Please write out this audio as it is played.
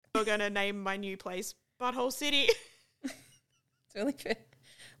never going to name my new place Butthole City. It's only fair.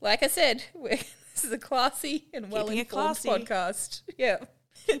 Like I said, this is a classy and well-informed podcast. Yeah.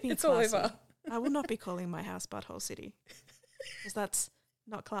 It's all over. I will not be calling my house Butthole City because that's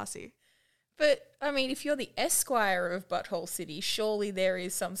not classy. But, I mean, if you're the Esquire of Butthole City, surely there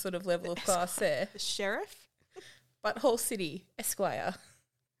is some sort of level of class there. The sheriff? Butthole City, Esquire.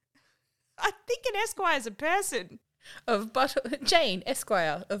 I think an Esquire is a person. Jane,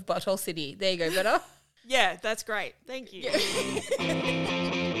 Esquire of Butthole City. There you go, better. Yeah, that's great. Thank you.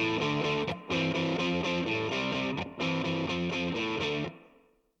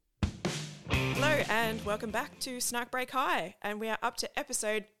 Hello and welcome back to Snark Break High, and we are up to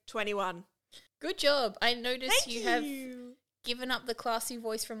episode 21. Good job. I noticed Thank you have given up the classy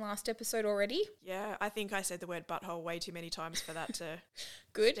voice from last episode already. Yeah, I think I said the word butthole way too many times for that to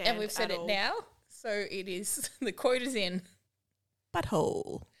Good, and we've said it now, so it is, the quote is in.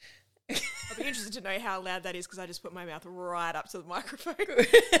 Butthole. I'd be interested to know how loud that is because I just put my mouth right up to the microphone.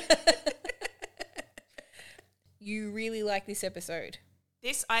 You really like this episode.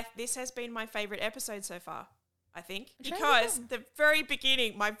 This has been my favourite episode so far, I think. Because the very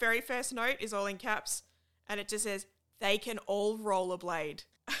beginning, my very first note is all in caps and it just says, they can all rollerblade.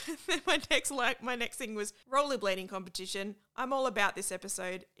 my next thing was rollerblading competition. I'm all about this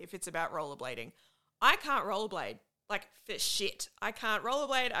episode if it's about rollerblading. I can't rollerblade. Like, for shit. I can't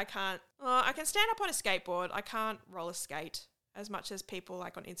rollerblade. I can stand up on a skateboard. I can't roller skate as much as people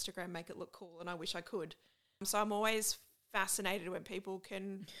like on Instagram make it look cool, and I wish I could. So I'm always fascinated when people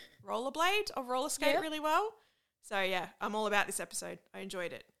can rollerblade or roller skate really well. So yeah, I'm all about this episode. I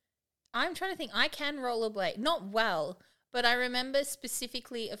enjoyed it. I'm trying to think. I can rollerblade. Not well, but I remember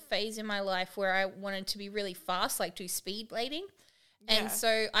specifically a phase in my life where I wanted to be really fast, like do speed blading. And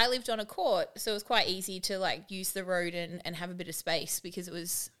so I lived on a court, so it was quite easy to like use the road and have a bit of space because it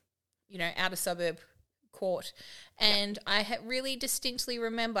was, outer suburb court. And I really distinctly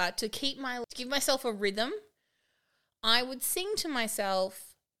remember to give myself a rhythm, I would sing to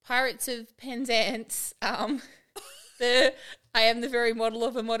myself Pirates of Penzance, I am the very model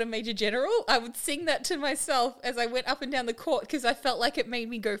of a modern major general. I would sing that to myself as I went up and down the court because I felt like it made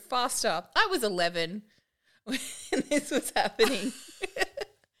me go faster. I was 11 when this was happening.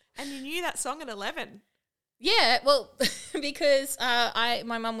 And you knew that song at 11? Yeah, well, because my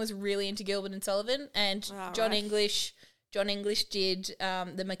mum was really into Gilbert and Sullivan, and John English did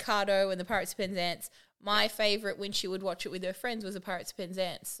the Mikado and the Pirates of Penzance. My favourite when she would watch it with her friends was the Pirates of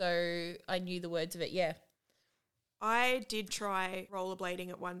Penzance, so I knew the words of it, yeah. I did try rollerblading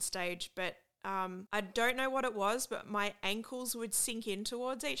at one stage, but I don't know what it was, but my ankles would sink in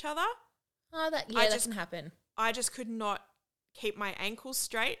towards each other. Oh, that can happen. I just could not keep my ankles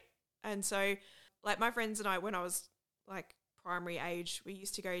straight. And so, like, my friends and I, when I was, like, primary age, we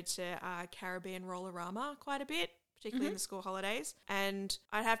used to go to Caribbean Rollerama quite a bit, particularly in the school holidays. And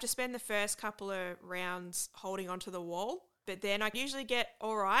I'd have to spend the first couple of rounds holding onto the wall. But then I usually get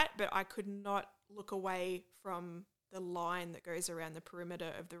all right, but I could not look away from the line that goes around the perimeter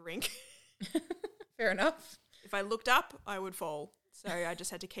of the rink. Fair enough. If I looked up, I would fall. So I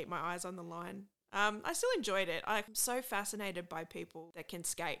just had to keep my eyes on the line. I still enjoyed it. I'm so fascinated by people that can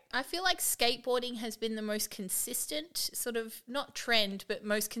skate. I feel like skateboarding has been the most consistent sort of, not trend, but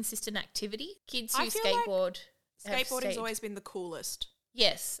most consistent activity. Kids who skateboard. Skateboarding's always been the coolest.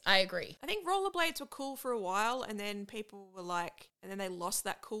 Yes, I agree. I think rollerblades were cool for a while and then people were like, and then they lost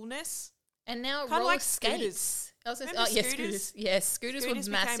that coolness. And now kind of roller like skates. Scooters? Yes, scooters were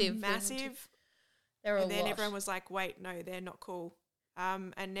massive. They were and then everyone was like, wait, no, they're not cool.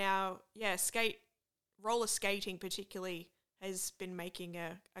 And now, roller skating particularly has been making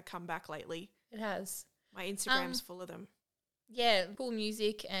a comeback lately. It has. My Instagram's full of them. Yeah, cool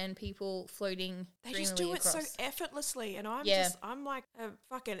music and people floating. They just do it so effortlessly, and I'm like a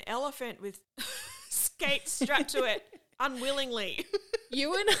fucking elephant with skates strapped to it unwillingly.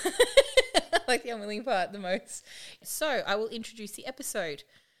 You and I like the unwilling part the most. So I will introduce the episode.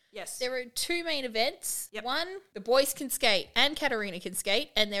 Yes. There are two main events. Yep. One, the boys can skate and Katarina can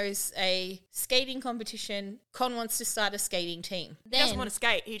skate, and there is a skating competition. Con wants to start a skating team. He doesn't want to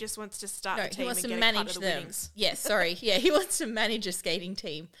skate. He just wants to start a team he wants and to get manage a cut of the them. winnings. Yes, sorry. Yeah, he wants to manage a skating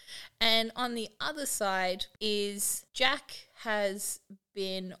team. And on the other side is Jack has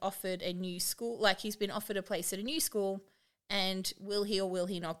been offered a new school. Like, he's been offered a place at a new school, and will he or will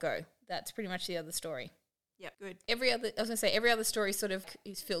he not go? That's pretty much the other story. Yeah, good. Every other story sort of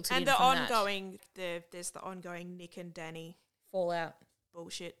is filtered and in from there's the ongoing Nick and Danny fallout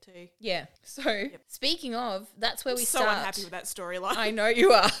bullshit too. Yeah. So speaking of, that's where we so start. So unhappy with that storyline. I know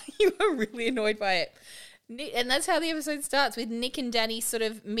you are. You are really annoyed by it. And that's how the episode starts, with Nick and Danny sort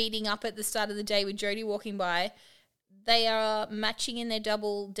of meeting up at the start of the day with Jodie walking by. They are matching in their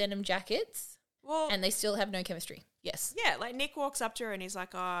double denim jackets, and they still have no chemistry. Yes. Yeah, like Nick walks up to her and he's like,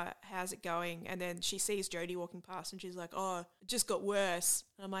 oh, how's it going? And then she sees Jodie walking past and she's like, oh, it just got worse.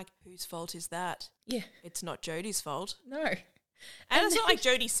 And I'm like, whose fault is that? Yeah. It's not Jodie's fault. No. And it's not like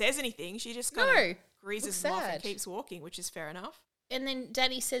Jodie says anything. She just kind of greases him off and keeps walking, which is fair enough. And then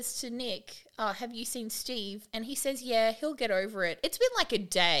Danny says to Nick, oh, have you seen Steve? And he says, yeah, he'll get over it. It's been like a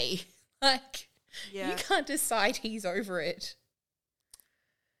day. Like, you can't decide he's over it.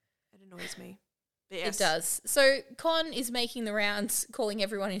 It annoys me. Yes. It does. So Con is making the rounds, calling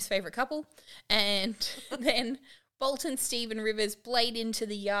everyone his favourite couple. And then Bolton, Steve and Rivers blade into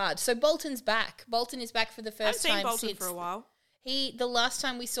the yard. So Bolton's back. Bolton is back for the first time. I've seen Bolton for a while. The last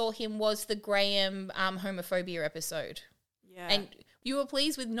time we saw him was the Graham homophobia episode. Yeah. And you were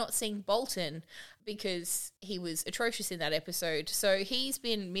pleased with not seeing Bolton because he was atrocious in that episode. So he's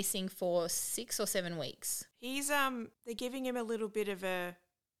been missing for 6 or 7 weeks. He's they're giving him a little bit of a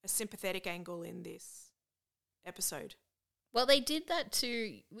sympathetic angle in this episode. Well, they did that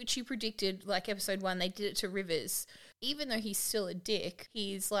to, which you predicted, like episode 1, they did it to Rivers. Even though he's still a dick,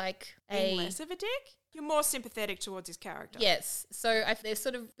 he's like being less of a dick? You're more sympathetic towards his character. Yes. So they've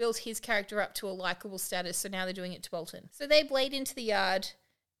sort of built his character up to a likeable status, so now they're doing it to Bolton. So they blade into the yard,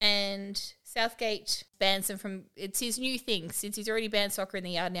 and Southgate bans him from, it's his new thing. Since he's already banned soccer in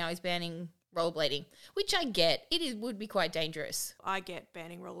the yard, now he's banning rollerblading, which I get. Would be quite dangerous. I get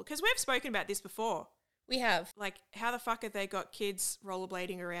banning roller, because we've spoken about this before. We have. Like, how the fuck have they got kids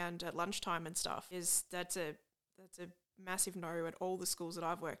rollerblading around at lunchtime and stuff? That's a massive no at all the schools that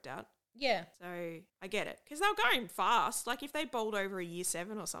I've worked at. Yeah. So I get it. Because they're going fast. Like, if they bowled over a year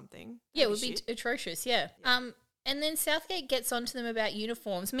 7 or something. Yeah, it would be atrocious, yeah. And then Southgate gets onto them about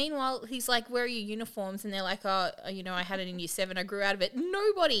uniforms. Meanwhile, he's like, where are your uniforms? And they're like, oh, you know, I had it in year 7. I grew out of it.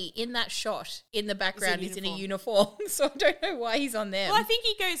 Nobody in that shot in the background is in a uniform. So I don't know why he's on them. Well, I think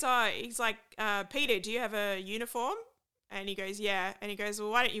he goes, he's like, Peter, do you have a uniform? And he goes, yeah. And he goes,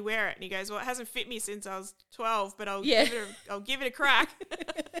 well, why don't you wear it? And he goes, well, it hasn't fit me since I was 12, but I'll give it a crack.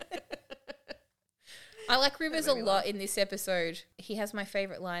 I like Rivers a lot in this episode. He has my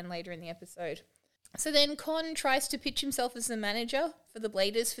favourite line later in the episode. So then Con tries to pitch himself as the manager for the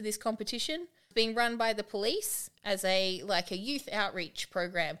Bladers for this competition, being run by the police as a youth outreach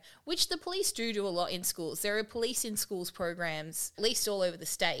program, which the police do a lot in schools. There are police in schools programs, at least all over the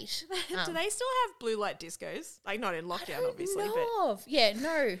state. Do they still have blue light discos? Like, not in lockdown, obviously. Yeah,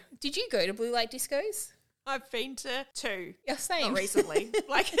 no. Did you go to blue light discos? I've been to 2. Yeah, same. Not recently.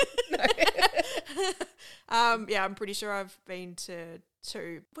 Yeah, I'm pretty sure I've been to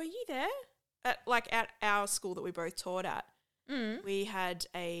 2. Were you there? At our school that we both taught at, we had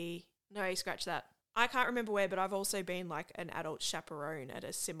no, scratch that. I can't remember where, but I've also been like an adult chaperone at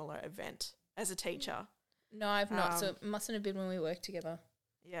a similar event as a teacher. No, I've not. So it mustn't have been when we worked together.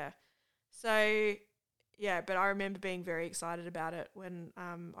 Yeah. So, yeah, but I remember being very excited about it when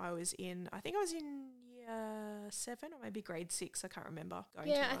I was in year 7 or maybe grade 6. I can't remember going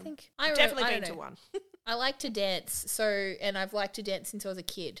to one. I think I've definitely been to one. I like to dance, and I've liked to dance since I was a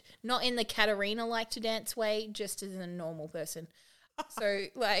kid. Not in the Katarina like to dance way, just as a normal person. So,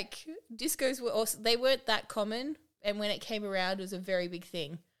 discos were also, they weren't that common, and when it came around, it was a very big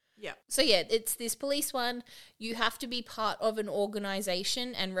thing. Yeah. So, yeah, it's this police one. You have to be part of an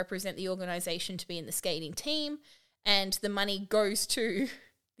organisation and represent the organisation to be in the skating team, and the money goes to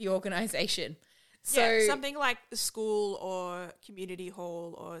the organisation. So something like the school or community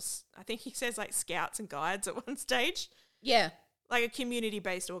hall, or I think he says like Scouts and Guides at one stage. Yeah. Like a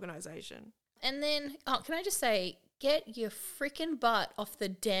community-based organisation. And then, can I just say, get your freaking butt off the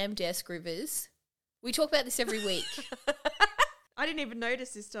damn desk, Rivers. We talk about this every week. I didn't even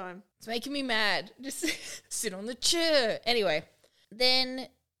notice this time. It's making me mad. Just sit on the chair. Anyway, then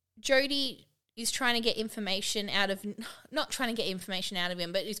Jodie is trying to get information not trying to get information out of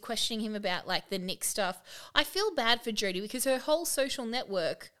him, but is questioning him about the Nick stuff. I feel bad for Jodie because her whole social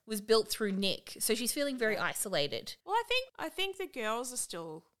network was built through Nick, so she's feeling very isolated. Well, I think the girls are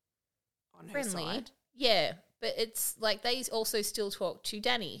still on her side. Yeah, but it's they also still talk to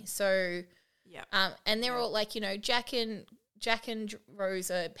Danny. So yeah, and they're all Jack and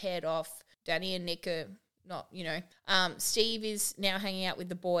Rose are paired off. Danny and Nick are not, Steve is now hanging out with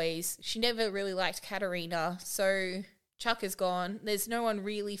the boys. She never really liked Katarina, so Chuck is gone. There's no one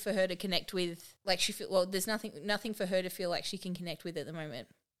really for her to connect with. There's nothing for her to feel like she can connect with at the moment.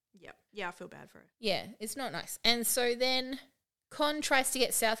 Yep. Yeah, I feel bad for her. Yeah, it's not nice. And so then Con tries to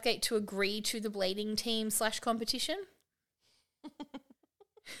get Southgate to agree to the blading team / competition.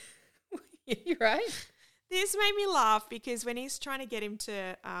 You're right. This made me laugh because when he's trying to get him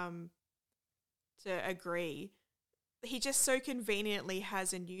to agree, he just so conveniently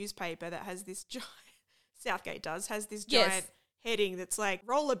has a newspaper that has this giant, Southgate does, has this giant heading that's like,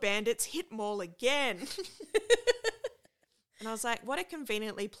 roller bandits hit mall again. And I was like, what a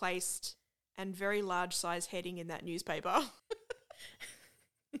conveniently placed and very large size heading in that newspaper.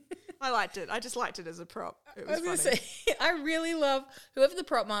 I liked it. I just liked it as a prop. It was funny. I really love whoever the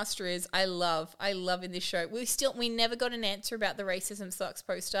prop master is. I love in this show. We never got an answer about the Racism Sucks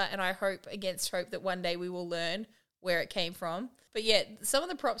poster, and I hope against hope that one day we will learn where it came from. But yeah, some of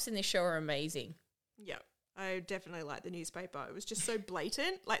the props in this show are amazing. Yeah, I definitely like the newspaper. It was just so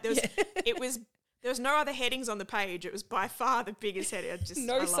blatant. Like there was no other headings on the page. It was by far the biggest heading.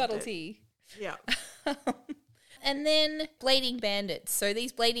 No subtlety. Yeah. And then blading bandits. So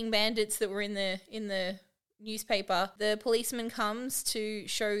these blading bandits that were in the newspaper, the policeman comes to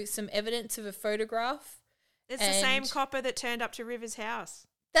show some evidence of a photograph. It's the same copper that turned up to River's house.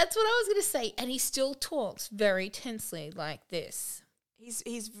 That's what I was going to say. And he still talks very tensely like this.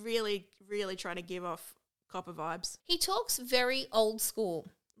 He's really, really trying to give off copper vibes. He talks very old school.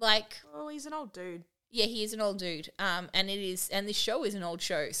 Like, oh, he's an old dude. Yeah, he is an old dude. And this show is an old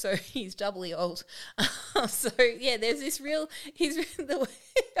show, so he's doubly old. So yeah, there's this I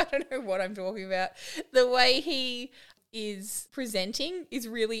don't know what I'm talking about. The way he is presenting is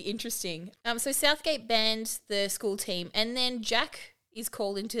really interesting. So Southgate banned the school team, and then Jack is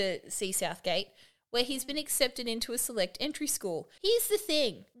called in to see Southgate, where he's been accepted into a select entry school. Here's the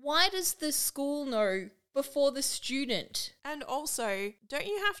thing. Why does the school know before the student? And also, don't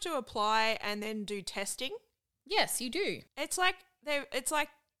you have to apply and then do testing? Yes, you do. It's like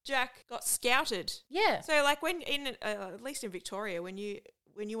Jack got scouted. Yeah. So like when at least in Victoria, when you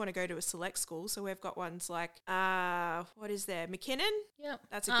want to go to a select school, so we've got ones like what is there? McKinnon? Yeah.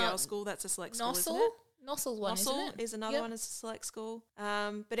 That's a girls' school. That's a select school, isn't it? Nossal one, isn't it? Is another one as a select school.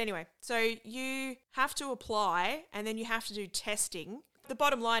 But anyway, so you have to apply and then you have to do testing. The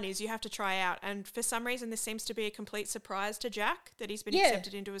bottom line is you have to try out, and for some reason this seems to be a complete surprise to Jack that he's been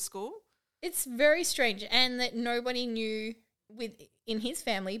accepted into a school. It's very strange, and that nobody knew in his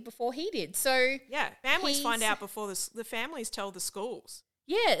family before he did. So yeah, families find out before the families tell the schools.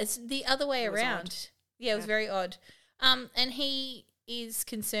 Yeah, it's the other way around. Odd. Yeah, it was very odd. And he is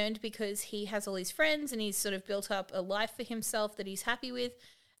concerned because he has all his friends and he's sort of built up a life for himself that he's happy with,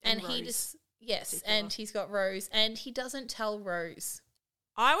 and he just and he's got Rose, and he doesn't tell Rose.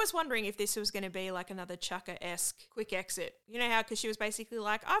 I was wondering if this was going to be like another Chucker-esque quick exit. You know how, because she was basically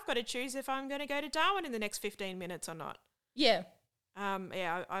like, I've got to choose if I'm going to go to Darwin in the next 15 minutes or not. Yeah.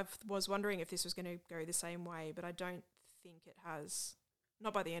 I was wondering if this was going to go the same way, but I don't think it has.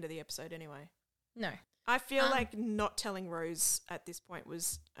 Not by the end of the episode anyway. No. I feel like not telling Rose at this point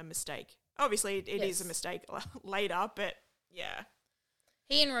was a mistake. Obviously, it is a mistake later, but yeah.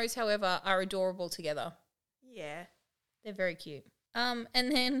 He and Rose, however, are adorable together. Yeah. They're very cute. And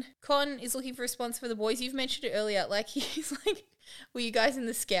then Con is looking for a sponsor for the boys. You've mentioned it earlier. Like, he's like, were you guys in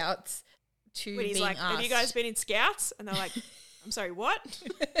the Scouts? When he's like, asked, have you guys been in Scouts? And they're like, I'm sorry, what?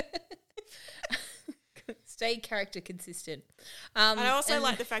 Stay character consistent. And I also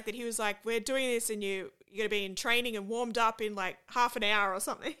like the fact that he was like, we're doing this and you're going to be in training and warmed up in like half an hour or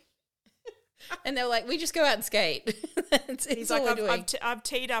something. And they were like, we just go out and skate. He's like, I've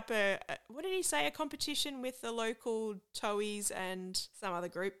teed up what did he say, a competition with the local Towies and some other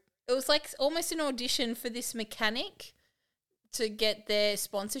group. It was like almost an audition for this mechanic to get their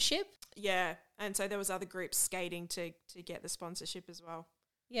sponsorship. Yeah, and so there was other groups skating to get the sponsorship as well.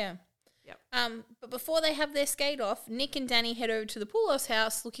 Yeah. Yep. But before they have their skate off, Nick and Danny head over to the Poulos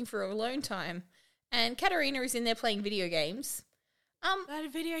house looking for alone time. And Katerina is in there playing video games.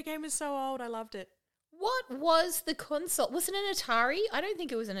 That video game is so old. I loved it. What was the console? Was it an Atari? I don't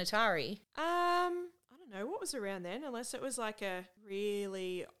think it was an Atari. I don't know. What was around then? Unless it was like a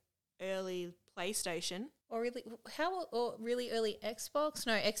really early PlayStation. Or really early Xbox?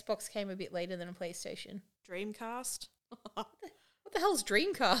 No, Xbox came a bit later than a PlayStation. Dreamcast. What the hell's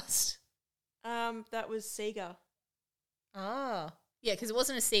Dreamcast? That was Sega. Ah. Yeah, because it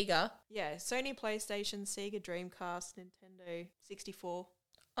wasn't a Sega. Yeah, Sony PlayStation, Sega Dreamcast, Nintendo 64.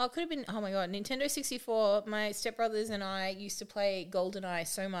 Oh, it could have been, oh my God, Nintendo 64. My stepbrothers and I used to play GoldenEye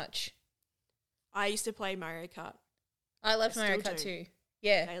so much. I used to play Mario Kart. I loved Mario Kart too.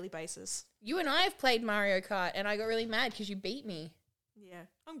 Yeah. Daily basis. You and I have played Mario Kart and I got really mad because you beat me. Yeah,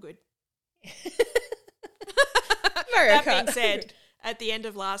 I'm good. Mario Kart. That being said, at the end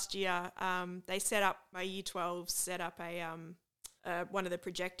of last year, they set up, my year 12 set up a one of the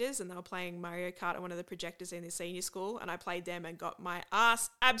projectors, and they were playing Mario Kart on one of the projectors in the senior school, and I played them and got my ass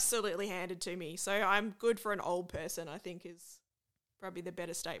absolutely handed to me. So I'm good for an old person, I think is probably the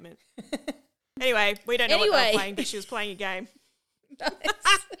better statement. Anyway, we don't know what they were playing, but she was playing a game. Nice.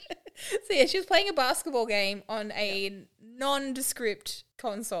 So yeah, she was playing a basketball game on a nondescript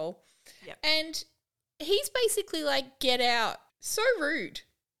console. Yep. And he's basically like, get out. So rude.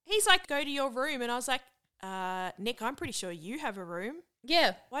 He's like, go to your room. And I was like, Nick, I'm pretty sure you have a room.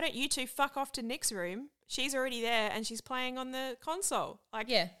 Yeah. Why don't you two fuck off to Nick's room? She's already there and she's playing on the console. Like,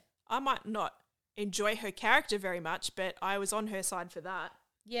 yeah. I might not enjoy her character very much, but I was on her side for that.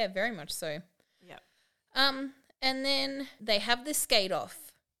 Yeah, very much so. Yep. And then they have the skate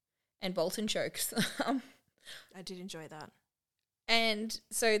off and Bolton chokes. I did enjoy that. And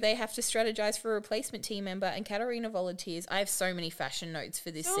so they have to strategize for a replacement team member, and Katarina volunteers. I have so many fashion notes for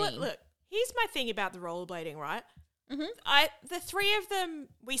this scene. Look, here's my thing about the rollerblading, right? Mm-hmm. The three of them,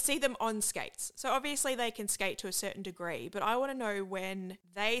 we see them on skates. So obviously they can skate to a certain degree, but I want to know when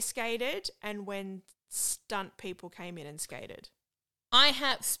they skated and when stunt people came in and skated.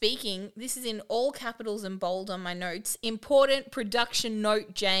 This is in all capitals and bold on my notes. Important production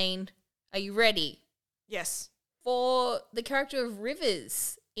note, Jane. Are you ready? Yes. For the character of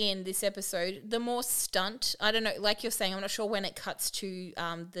Rivers in this episode, the more stunt, I don't know, like you're saying, I'm not sure when it cuts to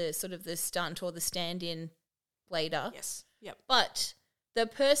the sort of the stunt or the stand-in later. Yes. Yep. But the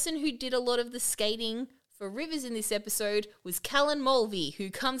person who did a lot of the skating for Rivers in this episode was Callan Mulvey, who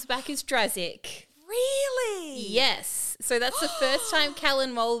comes back as Drazik. Really? Yes. So that's the first time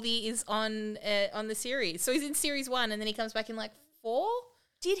Callan Mulvey is on the series. So he's in series 1 and then he comes back in like 4?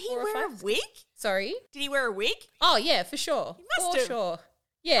 Did he wear a wig? Sorry? Did he wear a wig? Oh, yeah, for sure. He must have. For sure.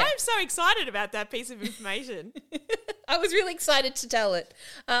 Yeah. I'm so excited about that piece of information. I was really excited to tell it.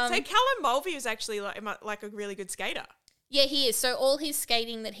 So Callan Mulvey is actually like a really good skater. Yeah, he is. So all his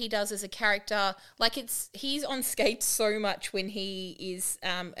skating that he does as a character, like he's on skates so much when he is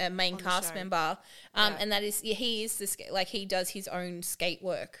a main cast member, and that is he is he does his own skate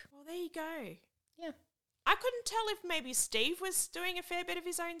work. Well, there you go. Yeah, I couldn't tell if maybe Steve was doing a fair bit of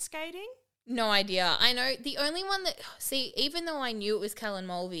his own skating. No idea. I know the only one that even though I knew it was Callan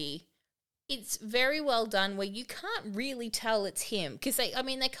Mulvey, it's very well done where you can't really tell it's him because they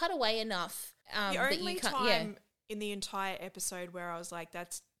cut away enough. The only time in the entire episode where I was like,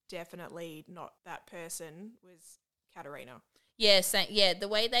 that's definitely not that person was Katarina. Yeah, the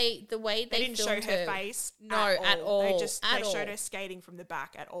way they didn't show her face. No, at all. They showed her skating from the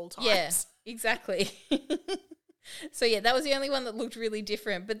back at all times. Yeah, exactly. So yeah, that was the only one that looked really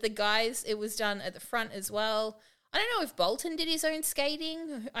different. But the guys, it was done at the front as well. I don't know if Bolton did his own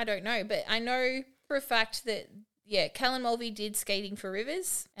skating. I don't know, but I know for a fact that Callan Mulvey did skating for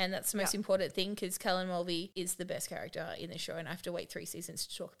Rivers, and that's the most important thing because Callan Mulvey is the best character in the show, and I have to wait 3 seasons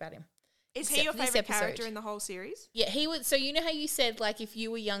to talk about him. Is he your favourite character in the whole series? Yeah, he would. So you know how you said like if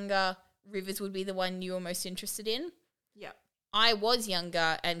you were younger, Rivers would be the one you were most interested in? Yeah. I was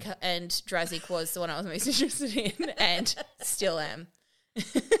younger, and Drazik was the one I was most interested in, and still am.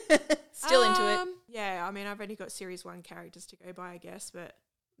 Still into it. Yeah, I mean, I've only got series 1 characters to go by, I guess, but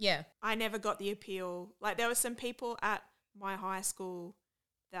yeah, I never got the appeal. Like, there were some people at my high school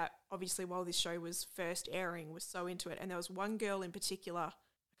that obviously while this show was first airing was so into it, and there was one girl in particular,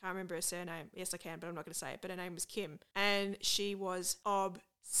 I can't remember her surname. Yes, I can, but I'm not going to say it, but her name was Kim, and she was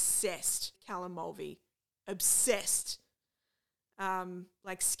obsessed. Callan Mulvey. Obsessed.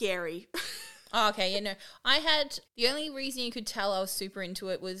 Like scary. Oh, okay, yeah, no. I had, the only reason you could tell I was super into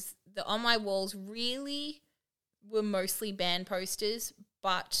it was the on my walls really were mostly band posters,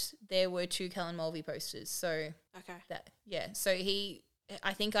 but there were 2 Callan Mulvey posters. So, so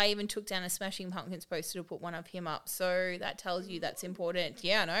I think I even took down a Smashing Pumpkins poster to put one of him up. So that tells you that's important.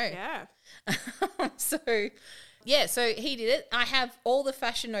 Yeah, I know. Yeah. So he did it. I have all the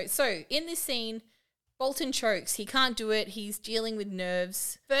fashion notes. So in this scene, Bolton chokes. He can't do it. He's dealing with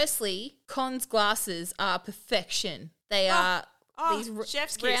nerves. Firstly, Con's glasses are perfection. They are these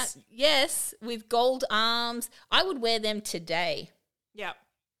chef's kiss. Yes, with gold arms. I would wear them today. Yep,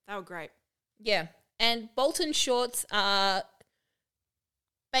 they were great. Yeah, and Bolton shorts are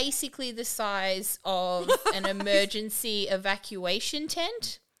basically the size of an emergency evacuation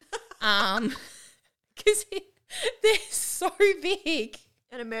tent, because they're so big.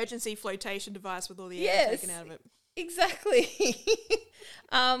 An emergency flotation device with all the air taken out of it. Exactly.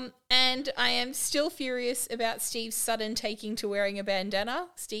 And I am still furious about Steve's sudden taking to wearing a bandana.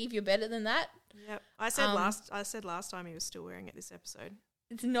 Steve, you're better than that. Yep. I said last time he was still wearing it this episode.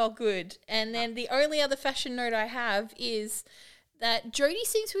 It's not good. And then the only other fashion note I have is that Jodie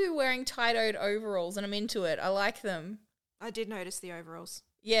seems to be wearing tie-dyed overalls, and I'm into it. I like them. I did notice the overalls.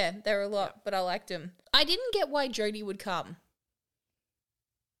 Yeah, they were a lot, but I liked them. I didn't get why Jodie would come.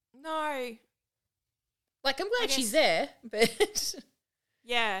 No. Like, I'm glad she's there, but...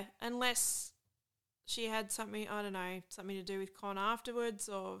 Yeah, unless she had something, I don't know, something to do with Con afterwards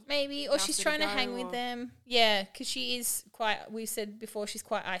or... Maybe, or she's trying to hang with them. Yeah, because she is quite, we said before, she's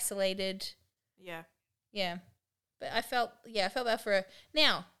quite isolated. Yeah. Yeah. But I felt bad for her.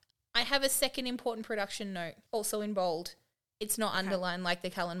 Now, I have a second important production note, also in bold. It's not underlined like the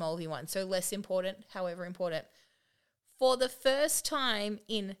Callan Mulvey one, so less important, however important. For the first time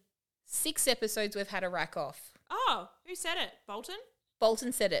in 6 episodes, we've had a rack off. Oh, who said it? Bolton?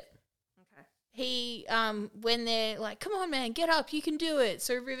 Bolton said it. Okay. He, when they're like, come on, man, get up, you can do it.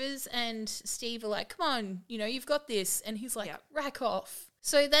 So Rivers and Steve are like, come on, you've got this. And he's like, rack off.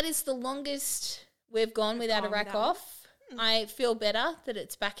 So that is the longest we've gone without a rack off. I feel better that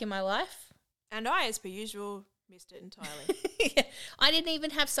it's back in my life. And I, as per usual, missed it entirely. Yeah. I didn't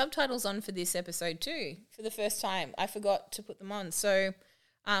even have subtitles on for this episode too. For the first time, I forgot to put them on. So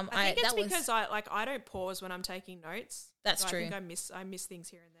I think it's because I don't pause when I'm taking notes. That's true. I think I miss things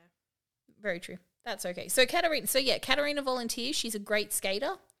here and there. Very true. That's okay. So Katerina volunteers. She's a great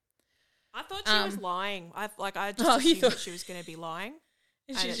skater. I thought she was lying. I just assumed that she was going to be lying,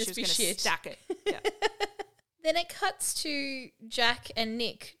 and she was going to stack it. Yeah. Then it cuts to Jack and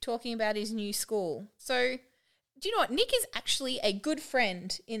Nick talking about his new school. So, do you know what? Nick is actually a good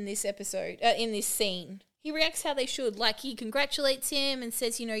friend in this episode, in this scene. He reacts how they should. Like, he congratulates him and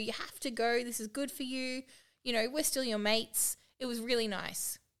says, you have to go. This is good for you. We're still your mates. It was really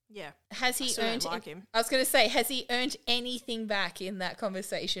nice. Yeah. Has he earned... like him. I was going to say, has he earned anything back in that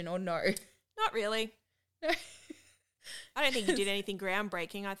conversation or no? Not really. No. I don't think he did anything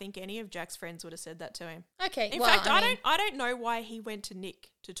groundbreaking. I think any of Jack's friends would have said that to him. Okay. In fact, I don't know why he went to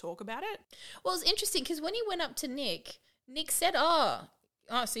Nick to talk about it. Well, it's interesting because when he went up to Nick said, oh,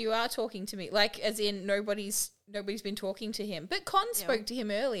 so you are talking to me. Like, as in nobody's been talking to him. But Con spoke to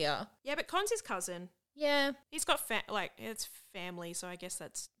him earlier. Yeah, but Con's his cousin. Yeah. He's got, it's family, so I guess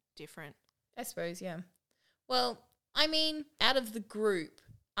that's different. I suppose, yeah. Well, I mean, out of the group,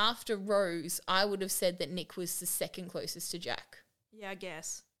 after Rose, I would have said that Nick was the second closest to Jack. Yeah, I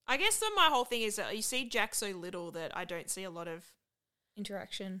guess. I guess that my whole thing is that you see Jack so little that I don't see a lot of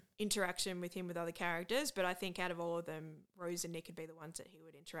interaction with him with other characters, but I think out of all of them, Rose and Nick would be the ones that he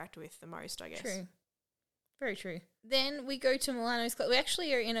would interact with the most, I guess. True. Very true. Then we go to Milano's class. We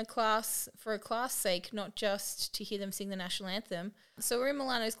actually are in a class for a class sake, not just to hear them sing the national anthem. So we're in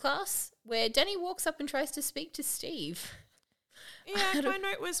Milano's class where Danny walks up and tries to speak to Steve. Yeah, my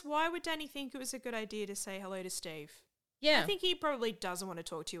note was, why would Danny think it was a good idea to say hello to Steve? Yeah. I think he probably doesn't want to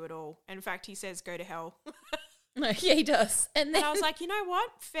talk to you at all. In fact, he says, go to hell. No, yeah, he does. And then I was like, you know what?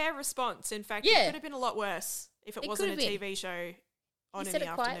 Fair response. In fact, it could have been a lot worse if it wasn't a TV show on in the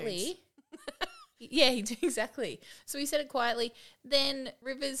afternoons. Quietly. Yeah, exactly. So he said it quietly. Then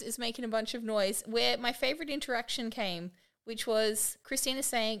Rivers is making a bunch of noise where my favourite interaction came, which was Christina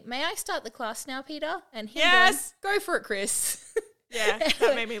saying, may I start the class now, Peter? And him going, go for it, Chris. Yeah,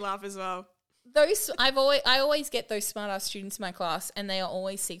 that made me laugh as well. I always get those smart-ass students in my class, and they are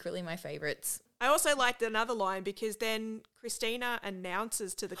always secretly my favourites. I also liked another line because then Christina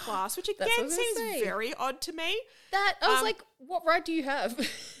announces to the class, which again seems very odd to me. I was like, what right do you have?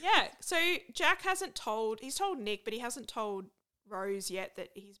 Yeah, so Jack he's told Nick, but he hasn't told Rose yet that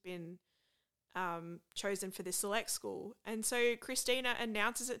he's been chosen for this select school. And so Christina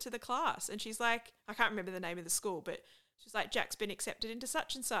announces it to the class, and she's like, I can't remember the name of the school, but she's like, Jack's been accepted into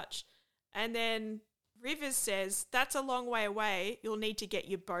such and such. And then Rivers says, that's a long way away. You'll need to get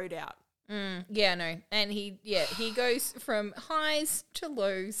your boat out. Yeah, no. And he goes from highs to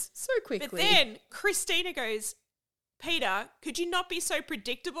lows so quickly. But then Christina goes, Peter, could you not be so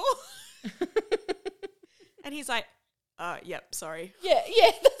predictable? And he's like, yep, sorry. Yeah,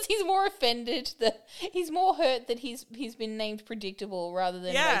 he's more offended he's more hurt that he's been named predictable rather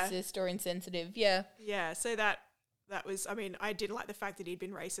than racist or insensitive. Yeah. Yeah, so that was, I mean, I didn't like the fact that he'd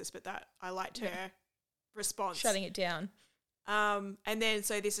been racist, but that I liked her response. Shutting it down. And then,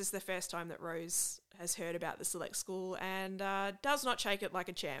 so this is the first time that Rose has heard about the select school and does not shake it like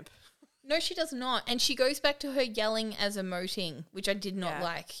a champ. No, she does not. And she goes back to her yelling as emoting, which I did not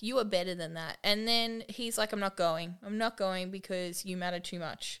like. You are better than that. And then he's like, I'm not going. I'm not going because you matter too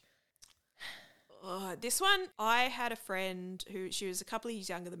much. This one, I had a friend she was a couple of years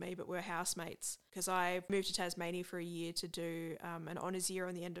younger than me, but we're housemates because I moved to Tasmania for a year to do an honours year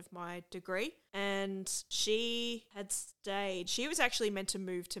on the end of my degree. And she was actually meant to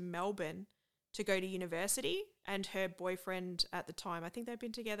move to Melbourne to go to university, and her boyfriend at the time, I think they'd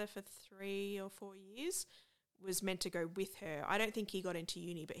been together for 3 or 4 years, was meant to go with her. I don't think he got into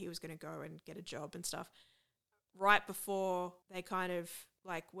uni, but he was going to go and get a job and stuff. Right before they kind of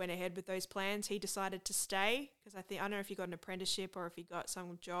like went ahead with those plans, he decided to stay because I don't know if he got an apprenticeship or if he got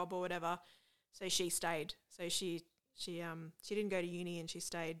some job or whatever. So she stayed. So she didn't go to uni and she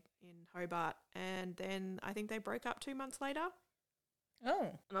stayed in Hobart. And then I think they broke up 2 months later.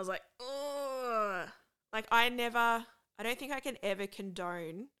 Oh. And I was like, oh, like I don't think I can ever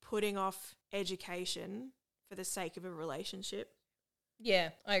condone putting off education for the sake of a relationship. Yeah,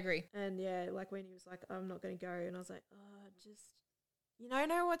 I agree. And yeah, like when he was like, I'm not going to go. And I was like, oh, just, you don't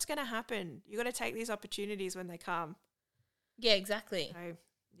know what's going to happen. You got to take these opportunities when they come. Yeah, exactly. So,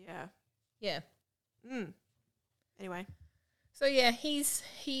 yeah. Yeah. Anyway. So yeah,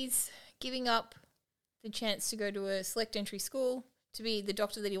 he's giving up the chance to go to a select entry school to be the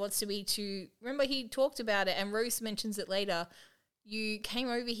doctor that he wants to be. To remember, he talked about it, and Rose mentions it later. You came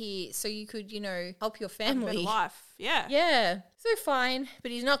over here so you could, help your family. Have a better life. Yeah. Yeah. So fine, but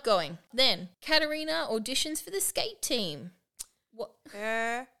he's not going. Then Katerina auditions for the skate team. What?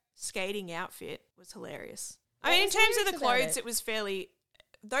 Her skating outfit was hilarious. I mean, in terms of the clothes, it was fairly.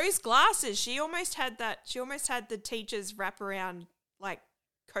 Those glasses, she almost had the teacher's wraparound like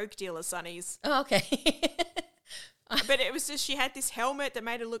Coke dealer sunnies. Oh, okay. But it was just she had this helmet that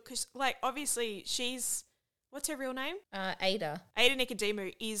made her look like obviously what's her real name? Ada. Ada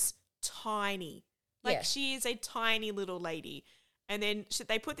Nicodemu is tiny. Like Yeah. she is a tiny little lady. And then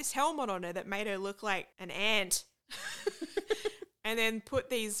they put this helmet on her that made her look like an ant. And then put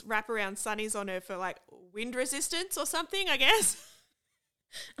these wraparound sunnies on her for like wind resistance or something, I guess.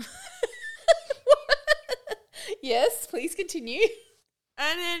 Yes, please continue.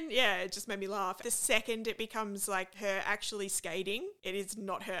 And then, yeah, it just made me laugh. The second it becomes like her actually skating, it is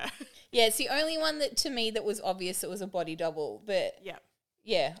not her. Yeah, it's the only one that to me that was obvious it was a body double. But Yeah.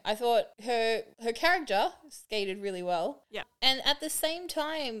 yeah, I thought her character skated really well. Yeah. And at the same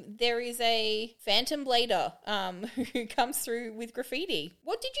time, there is a Phantom Blader who comes through with graffiti.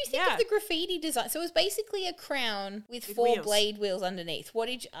 What did you think Yeah. of the graffiti design? So it was basically a crown with 4 wheels. blade wheels underneath. What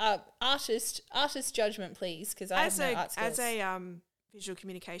did artist judgment, please? Because I have no art skills. As a visual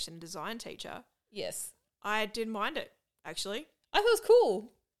communication and design teacher, yes, I didn't mind it, actually. I thought it was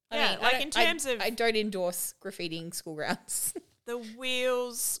cool. Yeah, like in terms of... I don't endorse graffitiing school grounds. The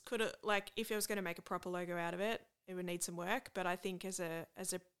wheels could have, like, if I was going to make a proper logo out of it, it would need some work. But I think as a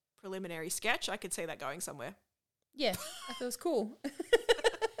preliminary sketch, I could see that going somewhere. Yeah, I thought it was cool.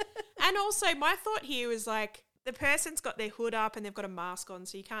 And also, my thought here was like, the person's got their hood up and they've got a mask on,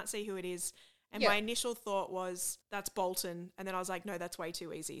 so you can't see who it is. And my initial thought was, that's Bolton. And then I was like, no, that's way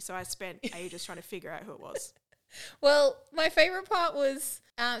too easy. So I spent ages trying to figure out who it was. Well, my favourite part was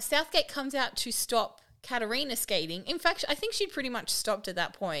Southgate comes out to stop Katerina skating. In fact, I think she'd pretty much stopped at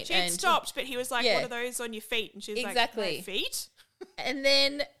that point. She'd stopped, but he was like, what are those on your feet? And she was like, my feet? And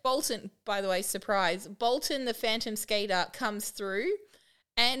then Bolton, by the way, surprise, Bolton, the Phantom Skater, comes through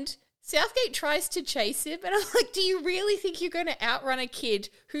and Southgate tries to chase him. And I'm like, do you really think you're going to outrun a kid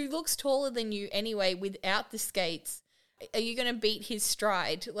who looks taller than you anyway without the skates? Are you going to beat his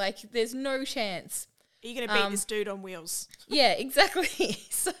stride? Like, there's no chance. Are you going to beat this dude on wheels? Yeah, exactly.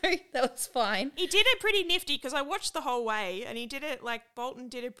 So that was fine. He did it pretty nifty because I watched the whole way and he did it like Bolton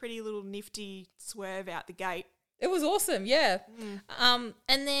did a pretty little nifty swerve out the gate. It was awesome, yeah. And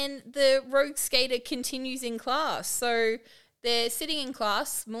then the rogue skater continues in class. So they're sitting in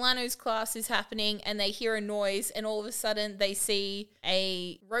class, Milano's class is happening, and they hear a noise, and all of a sudden they see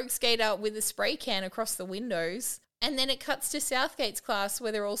a rogue skater with a spray can across the windows. And then it cuts to Southgate's class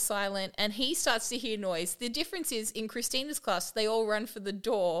where they're all silent and he starts to hear noise. The difference is in Christina's class, they all run for the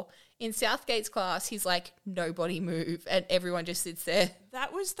door. In Southgate's class, he's like, nobody move. And everyone just sits there.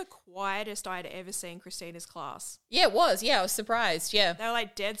 That was the quietest I'd ever seen Christina's class. Yeah, it was. Yeah, I was surprised. Yeah. They were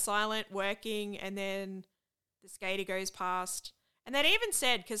like dead silent, working, and then the skater goes past. And they'd even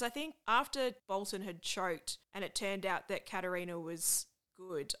said, because I think after Bolton had choked and it turned out that Katerina was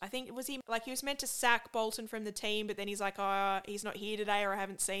good. I think he was meant to sack Bolton from the team, but then he's like, oh, he's not here today or I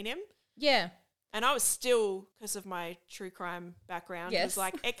haven't seen him. Yeah. And I was still, because of my true crime background, was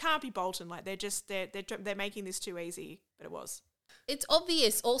like, it can't be Bolton. Like they're making this too easy, but it was. It's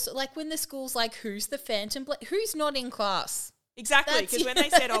obvious also, like when the school's like, who's the Phantom? Who's not in class? Exactly, because when they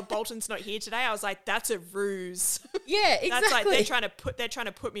said, "Oh, Bolton's not here today," I was like, "That's a ruse." Yeah, exactly. That's like they're trying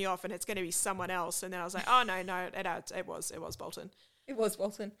to put me off, and it's going to be someone else. And then I was like, "Oh no, it was Bolton." It was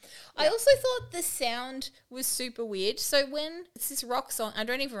Bolton. Yeah. I also thought the sound was super weird. So when it's this rock song, I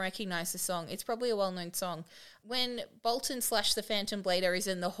don't even recognize the song. It's probably a well-known song. When Bolton / the Phantom Blader is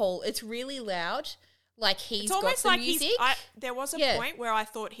in the hall, it's really loud. Like he's got the music. There was a point where I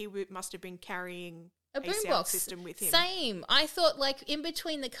thought he must have been carrying a sound system with him. Same. I thought like in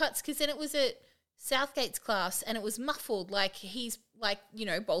between the cuts, because then it was at Southgate's class and it was muffled. Like he's like, you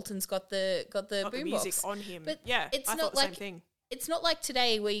know, Bolton's got the boombox music on him. But yeah, it's I not thought the like same thing. It's not like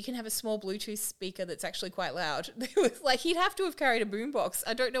today where you can have a small Bluetooth speaker that's actually quite loud. It was like he'd have to have carried a boombox.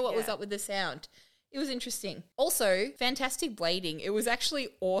 I don't know what was up with the sound. It was interesting. Also, fantastic blading. It was actually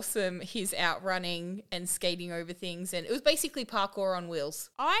awesome, his outrunning and skating over things. And it was basically parkour on wheels.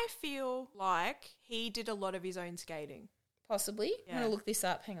 I feel like he did a lot of his own skating. Possibly. Yeah. I'm going to look this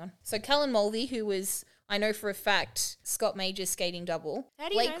up. Hang on. So Callan Mulvey, who was, I know for a fact, Scott Major's skating double. How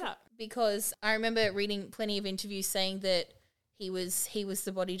do you know that? Because I remember reading plenty of interviews saying that he was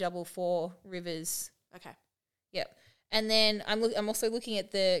the body double for Rivers. Okay. Yep. And then I'm also looking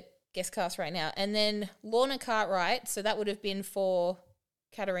at the guest cast right now. And then Lorna Cartwright, so that would have been for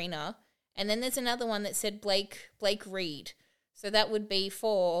Katarina. And then there's another one that said Blake Reed. So that would be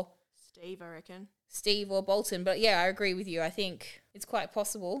for Steve, I reckon. Steve or Bolton. But yeah, I agree with you. I think it's quite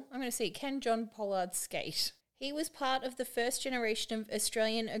possible. I'm going to see, can John Pollard skate? He was part of the first generation of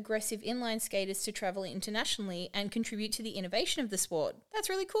Australian aggressive inline skaters to travel internationally and contribute to the innovation of the sport. That's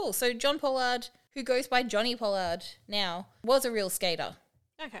really cool. So John Pollard, who goes by Johnny Pollard now, was a real skater.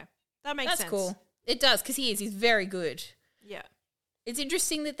 Okay. That makes sense. That's cool. It does, because he is. He's very good. Yeah. It's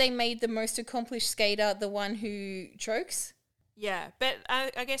interesting that they made the most accomplished skater the one who chokes. Yeah, but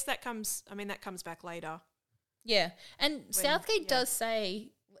I guess that comes back later. Yeah. And Southgate does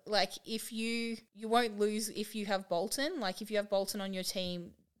say, like, if you won't lose if you have Bolton. Like, if you have Bolton on your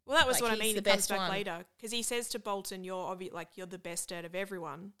team. Well, that was like, what I mean. It comes back one. later. Because he says to Bolton, you're the best out of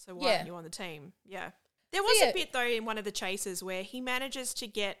everyone, so why aren't you on the team? Yeah. There was a bit, though, in one of the chases where he manages to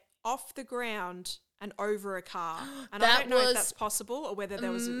get off the ground and over a car. And I don't know if that's possible or whether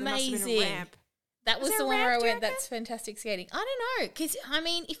there must have been a ramp. That was the one where I went, that's fantastic skating. I don't know, because, I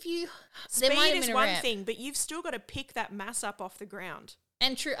mean, if you... Speed there might have been a ramp. Thing, but you've still got to pick that mass up off the ground.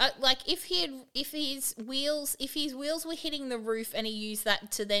 And true, like if his wheels were hitting the roof and he used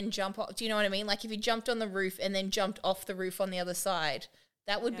that to then jump off, do you know what I mean? Like if he jumped on the roof and then jumped off the roof on the other side,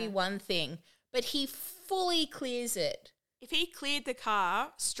 that would be one thing. But he fully clears it. If he cleared the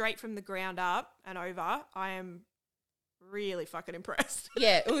car straight from the ground up and over, I am really fucking impressed.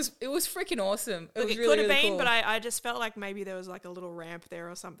 Yeah, it was freaking awesome. It was it really, could have really been, cool. but I just felt like maybe there was like a little ramp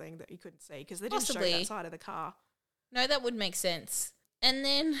there or something that you couldn't see because they didn't show that side of the car. No, that would make sense. And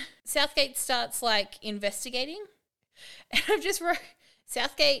then Southgate starts like investigating, and I've just wrote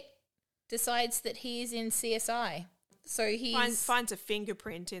Southgate decides that he is in CSI. So he finds a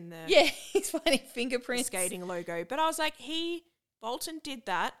fingerprint in the he's finding fingerprints, skating logo. But I was like, Bolton did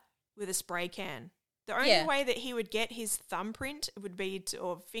that with a spray can. The only way that he would get his thumbprint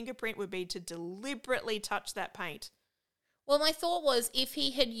or fingerprint would be to deliberately touch that paint. Well, my thought was if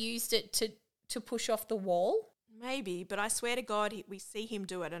he had used it to push off the wall. Maybe, but I swear to God, we see him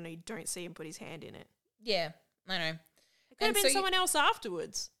do it and you don't see him put his hand in it. Yeah, I know. It could have been someone else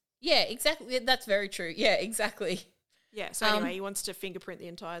afterwards. Yeah, exactly. That's very true. Yeah, exactly. Yeah, so anyway, he wants to fingerprint the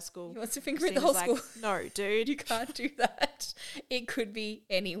entire school. He wants to fingerprint the whole school. No, dude. You can't do that. It could be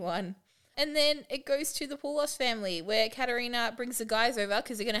anyone. And then it goes to the Poulos family where Katarina brings the guys over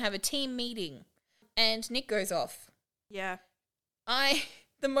because they're going to have a team meeting. And Nick goes off. Yeah.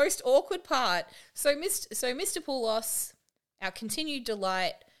 The most awkward part. So Mr. Poulos, our continued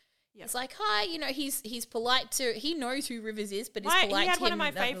delight, is like, hi, you know, he's polite to, he knows who Rivers is, but he's polite to him. He had one of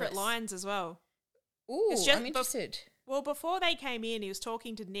my favourite lines as well. Ooh, I'm interested. Well, before they came in, he was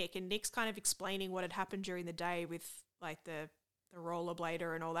talking to Nick, and Nick's kind of explaining what had happened during the day with like the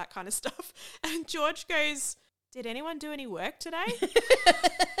rollerblader and all that kind of stuff. And George goes, did anyone do any work today?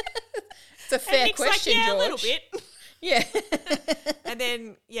 It's a fair question, like, George. A little bit. Yeah. And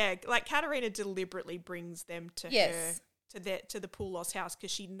then, like Katarina deliberately brings them to her, to the Poulos house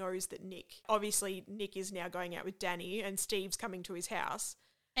because she knows that Nick is now going out with Danny and Steve's coming to his house.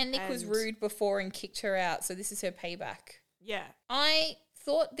 And Nick was rude before and kicked her out, so this is her payback. Yeah. I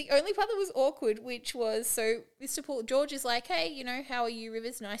thought the only part that was awkward, which was, so George is like, hey, you know, how are you,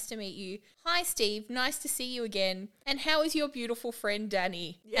 Rivers? Nice to meet you. Hi, Steve. Nice to see you again. And how is your beautiful friend,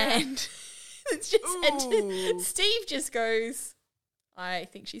 Danny? Yeah. And it's just, and Steve just goes, I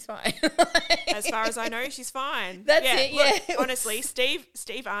think she's fine. As far as I know, she's fine. That's it, look, yeah. Honestly, Steve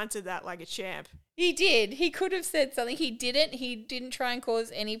answered that like a champ. He did. He could have said something. He didn't. He didn't try and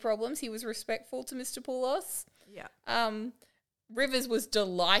cause any problems. He was respectful to Mr. Poulos. Yeah. Rivers was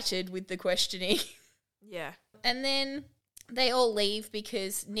delighted with the questioning. Yeah. And then they all leave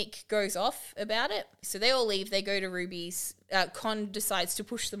because Nick goes off about it. So they all leave. They go to Ruby's. Con decides to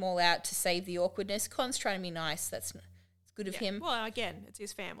push them all out to save the awkwardness. Con's trying to be nice. It's good of him. Well, again, it's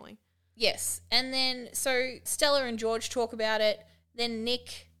his family. Yes. And then, so Stella and George talk about it. Then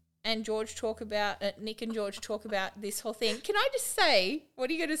Nick and George talk about this whole thing. Can I just say, what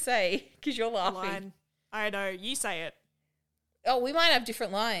are you going to say? Because you're laughing. Line. I know. You say it. Oh, we might have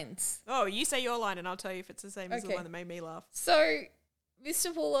different lines. Oh, you say your line and I'll tell you if it's the same as the one that made me laugh. So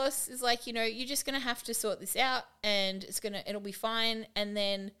Mr. Poulos is like, you know, you're just going to have to sort this out and it'll be fine. And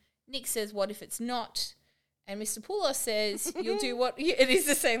then Nick says, what if it's not? And Mr. Poulos says, you'll do what, it is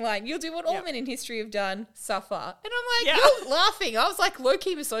the same line, you'll do what all men in history have done, suffer. And I'm like, you're laughing. I was like,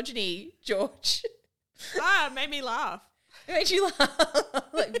 low-key misogyny, George. It made me laugh. It made you laugh.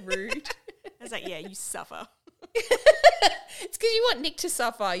 Like, rude. I was like, yeah, you suffer. It's because you want Nick to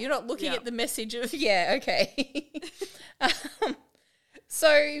suffer. You're not looking at the message of, okay.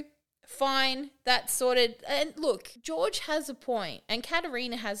 So, fine, that's sorted. And look, George has a point and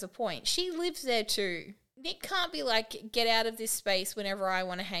Katerina has a point. She lives there too. Nick can't be like, get out of this space whenever I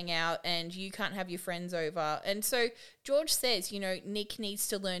want to hang out and you can't have your friends over. And so George says, you know, Nick needs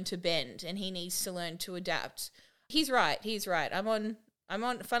to learn to bend and he needs to learn to adapt. He's right. I'm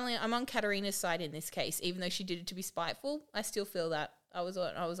on Katerina's side in this case, even though she did it to be spiteful. I still feel that I was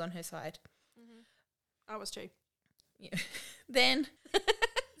on her side. Mm-hmm. I was too. Yeah. Then,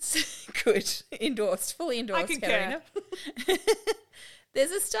 good, fully endorsed, Katerina.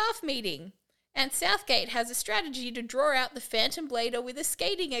 There's a staff meeting. And Southgate has a strategy to draw out the Phantom Blader with a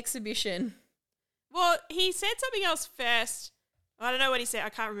skating exhibition. Well, he said something else first. I don't know what he said. I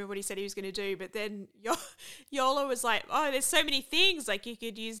can't remember what he said he was going to do. But then Yola was like, oh, there's so many things. Like, you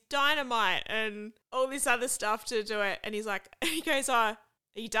could use dynamite and all this other stuff to do it. And he's like, he goes, oh, are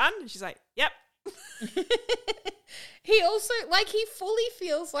you done? And she's like, yep. He also, like, he fully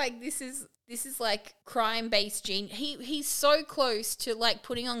feels like this is like crime-based genius. He's so close to like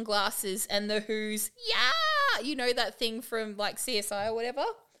putting on glasses and the Who's, you know, that thing from like CSI or whatever.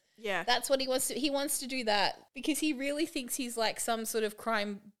 Yeah. That's what he wants to, do that because he really thinks he's like some sort of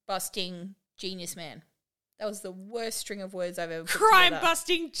crime-busting genius man. That was the worst string of words I've ever put together.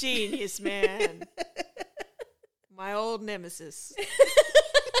 Crime-busting genius man. My old nemesis.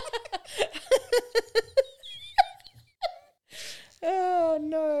 Oh,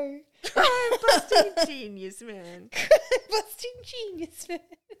 no. Crime-busting genius man. Crime-busting genius man.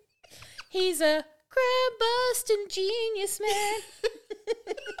 He's a crime-busting genius man.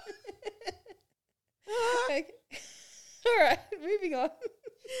 Okay. All right, moving on.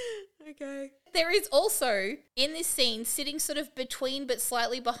 Okay. There is also, in this scene, sitting sort of between but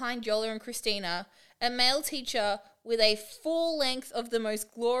slightly behind Yola and Christina, a male teacher with a full length of the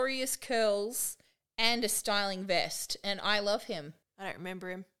most glorious curls and a styling vest, and I love him. I don't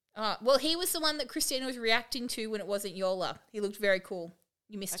remember him. Well, he was the one that Christina was reacting to when it wasn't Yola. He looked very cool.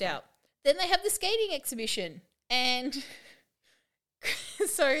 You missed out. Then they have the skating exhibition, and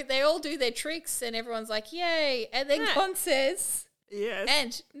so they all do their tricks, and everyone's like, yay. And then Con says, yes.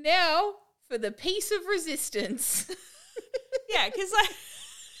 And now for the piece of resistance. Yeah, because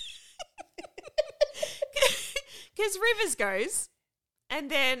because Rivers goes, and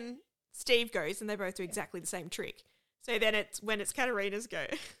then Steve goes, and they both do exactly the same trick. So then when it's Katerina's go,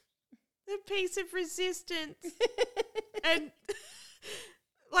 the piece of resistance. And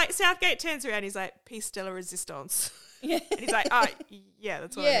like Southgate turns around, he's like, piece de la resistance. Yeah. And he's like, oh, yeah,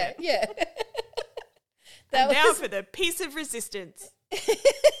 that's what I meant. Yeah. Now for the piece of resistance.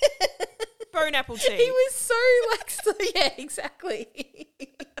 Bone apple tea. He was so yeah, exactly.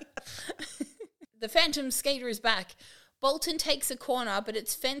 The Phantom Skater is back. Bolton takes a corner, but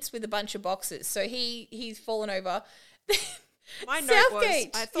it's fenced with a bunch of boxes, so he's fallen over. My note was,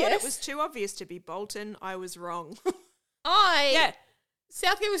 I thought it was too obvious to be Bolton. I was wrong.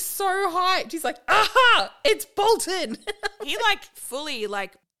 Southgate was so hyped. He's like, aha, it's Bolton. He like fully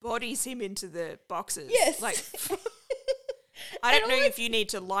like bodies him into the boxes. Yes. Like, I don't know if you need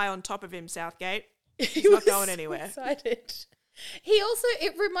to lie on top of him, Southgate. He's not going anywhere. Excited. He also,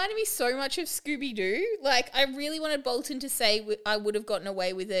 it reminded me so much of Scooby-Doo. Like, I really wanted Bolton to say I would have gotten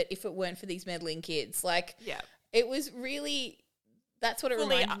away with it if it weren't for these meddling kids. Like, it was really, that's what it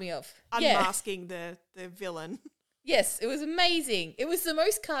reminded me of. Unmasking the villain. Yes, it was amazing. It was the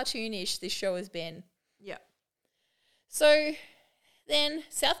most cartoonish this show has been. Yeah. So then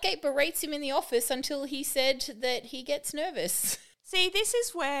Southgate berates him in the office until he said that he gets nervous. See, this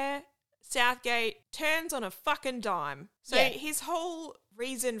is where Southgate turns on a fucking dime. So his whole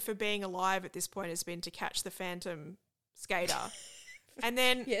reason for being alive at this point has been to catch the Phantom Skater and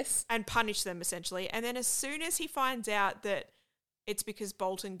then and punish them essentially. And then as soon as he finds out that it's because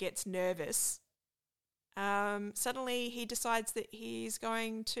Bolton gets nervous, suddenly he decides that he's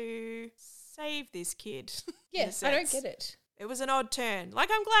going to save this kid. Yes, I don't get it. It was an odd turn. Like,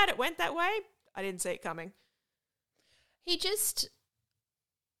 I'm glad it went that way. I didn't see it coming. He just,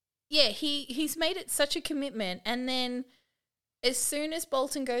 he's made it such a commitment. And then as soon as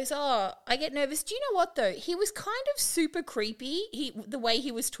Bolton goes, oh, I get nervous. Do you know what, though? He was kind of super creepy, the way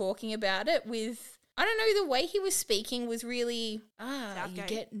he was talking about it with, I don't know, the way he was speaking was really,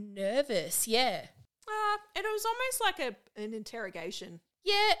 Southgate. You get nervous. Yeah. It was almost like an interrogation.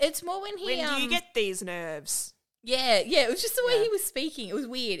 Yeah, it's more when When do you get these nerves? Yeah, it was just the way he was speaking. It was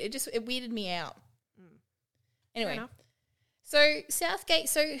weird. It weirded me out. Anyway, so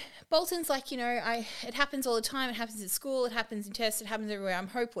Bolton's like, it happens all the time. It happens at school. It happens in tests. It happens everywhere. I'm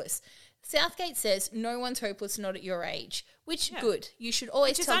hopeless. Southgate says no one's hopeless, not at your age. Which, good. You should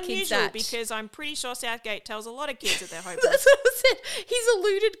always tell kids that. Because I'm pretty sure Southgate tells a lot of kids that they're hopeless. That's what I said. He's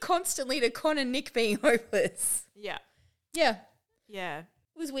alluded constantly to Con and Nick being hopeless. Yeah. Yeah. Yeah.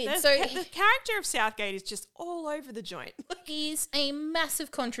 It was weird. The character of Southgate is just all over the joint. He's a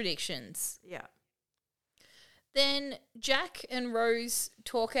massive contradictions. Yeah. Then Jack and Rose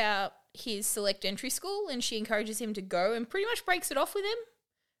talk out his select entry school and she encourages him to go and pretty much breaks it off with him.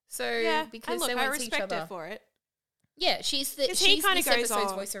 So because they won't see each other. Her for it. Yeah, she's this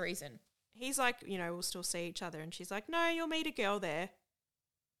episode's voice of reason. He's like, we'll still see each other, and she's like, no, you'll meet a girl there.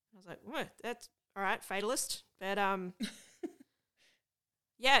 I was like, well, that's all right, fatalist, but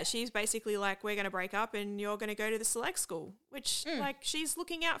yeah, she's basically like, we're going to break up, and you're going to go to the select school, which like she's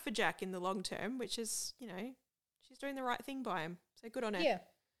looking out for Jack in the long term, which is she's doing the right thing by him. So good on her. Yeah.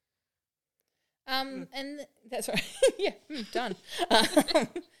 And that's right. Yeah, done.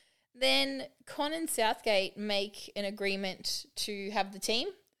 Then Con and Southgate make an agreement to have the team.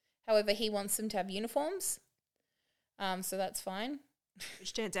 However, he wants them to have uniforms. So that's fine.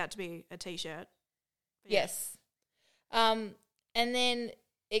 Which turns out to be a T-shirt. Yes. And then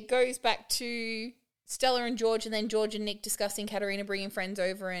it goes back to Stella and George, and then George and Nick discussing Katerina bringing friends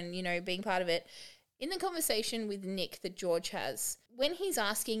over and, being part of it. In the conversation with Nick that George has, when he's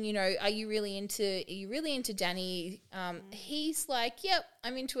asking, are you really into Danny? He's like, yep,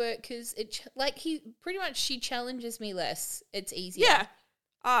 I'm into it because she challenges me less. It's easier.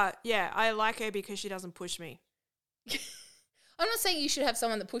 Yeah. Yeah, I like her because she doesn't push me. I'm not saying you should have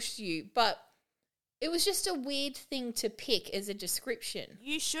someone that pushes you, but it was just a weird thing to pick as a description.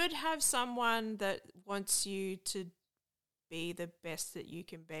 You should have someone that wants you to be the best that you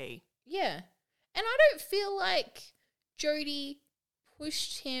can be. Yeah. And I don't feel like Jodie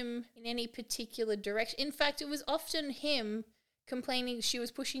pushed him in any particular direction. In fact, it was often him complaining she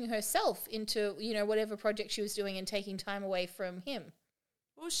was pushing herself into, whatever project she was doing and taking time away from him.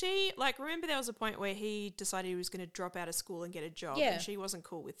 Well, remember there was a point where he decided he was going to drop out of school and get a job, and she wasn't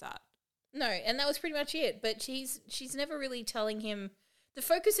cool with that. No, and that was pretty much it. But she's never really telling him. The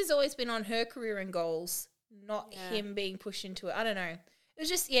focus has always been on her career and goals, not him being pushed into it. I don't know. It was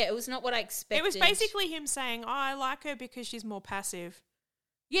just, it was not what I expected. It was basically him saying, I like her because she's more passive.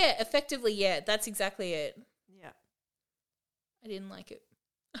 Yeah, effectively, that's exactly it. Yeah. I didn't like it.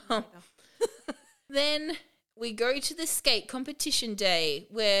 Then we go to the skate competition day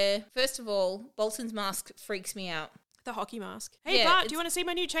where, first of all, Bolton's mask freaks me out. The hockey mask. Hey, Bart, do you want to see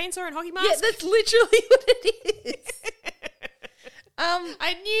my new chainsaw and hockey mask? Yeah, that's literally what it is.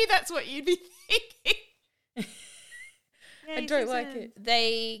 I knew that's what you'd be thinking. I don't like it.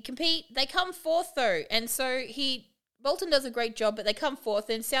 They compete. They come fourth, though. And so Bolton does a great job, but they come fourth,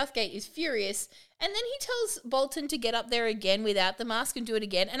 and Southgate is furious. And then he tells Bolton to get up there again without the mask and do it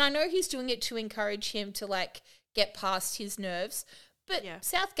again. And I know he's doing it to encourage him to, get past his nerves. But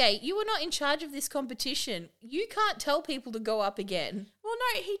Southgate, you were not in charge of this competition. You can't tell people to go up again. Well,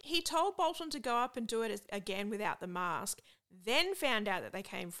 no, he told Bolton to go up and do it again without the mask, then found out that they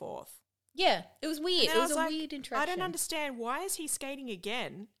came fourth. Yeah, it was weird. It was a weird interaction. I don't understand. Why is he skating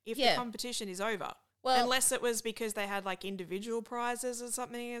again if the competition is over? Well, unless it was because they had individual prizes or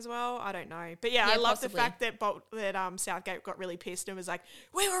something as well. I don't know. But I love the fact that Southgate got really pissed and was like,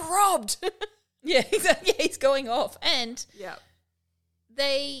 we were robbed. Yeah, exactly. Yeah, he's going off. And yeah.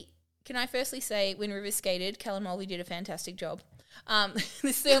 Can I firstly say, when Rivers skated, Callum Mulvey did a fantastic job.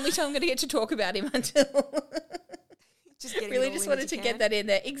 This is the only time I'm going to get to talk about him until... Just wanted to get that in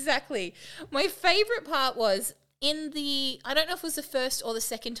there. Exactly. My favourite part was I don't know if it was the first or the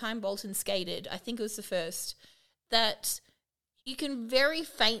second time Bolton skated, I think it was the first, that you can very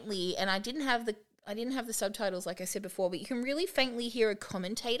faintly, and I didn't have the subtitles like I said before, but you can really faintly hear a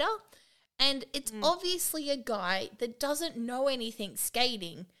commentator, and it's obviously a guy that doesn't know anything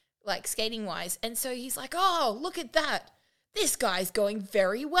skating-wise, and so he's like, oh, look at that. This guy's going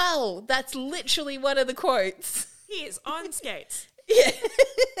very well. That's literally one of the quotes. He is on skates. Yeah.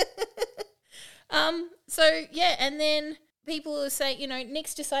 And then people are saying,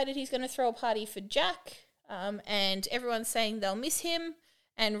 Nick's decided he's going to throw a party for Jack, and everyone's saying they'll miss him.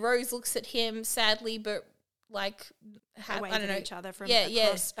 And Rose looks at him sadly, but like, I don't know, each other from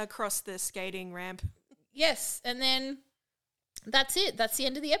across the skating ramp. Yes, and then that's it. That's the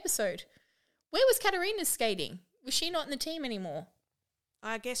end of the episode. Where was Katarina skating? Was she not in the team anymore?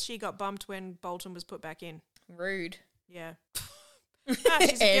 I guess she got bumped when Bolton was put back in. Rude. Yeah.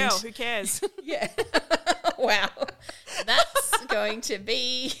 She's a girl. Who cares? Yeah. Wow. That's going to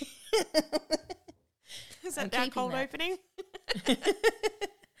be... Is that cold opening?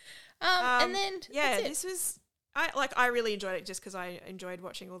 And then... Yeah, this was... I really enjoyed it just because I enjoyed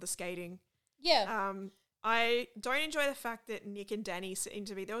watching all the skating. Yeah. I don't enjoy the fact that Nick and Danny seem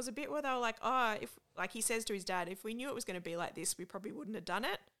to be... There was a bit where they were like, if, like he says to his dad, if we knew it was going to be like this, we probably wouldn't have done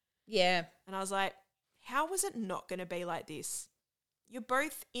it. Yeah. And I was like, how was it not going to be like this? You're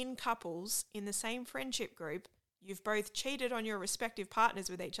both in couples in the same friendship group. You've both cheated on your respective partners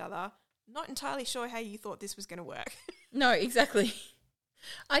with each other. Not entirely sure how you thought this was going to work. No, exactly.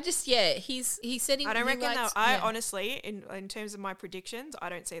 He said he... I don't reckon that. I honestly, in terms of my predictions, I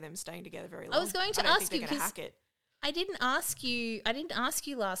don't see them staying together very long. I was going to ask you because hack it. I didn't ask you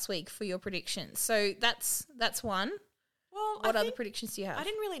last week for your predictions. So that's one. Well, what other predictions do you have? I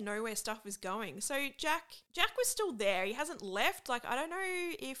didn't really know where stuff was going. So Jack was still there. He hasn't left. Like, I don't know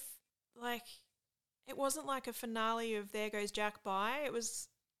if like it wasn't like a finale of There Goes Jack Bye. It was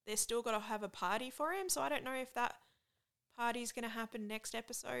they're still got to have a party for him. So I don't know if that party's going to happen next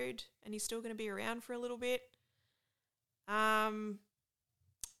episode and he's still going to be around for a little bit. I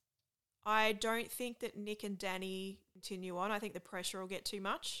don't think that Nick and Danny continue on. I think the pressure will get too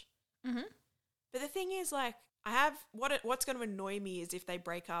much. Mm-hmm. But the thing is, like, what's going to annoy me is if they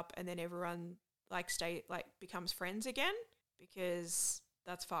break up and then everyone becomes friends again, because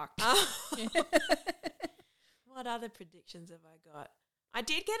that's fucked. What other predictions have I got? I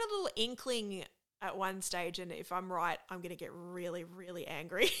did get a little inkling at one stage, and if I'm right, I'm going to get really, really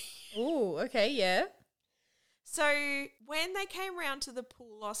angry. Ooh, okay, yeah. So when they came around to the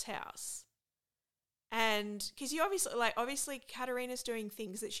Poulos house, and because you obviously Katarina's doing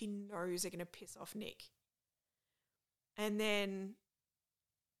things that she knows are going to piss off Nick. And then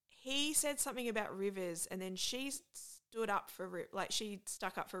he said something about Rivers, and then she stuck up for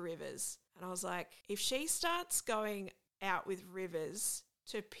Rivers. And I was like, if she starts going out with Rivers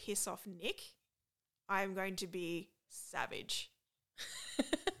to piss off Nick, I'm going to be savage.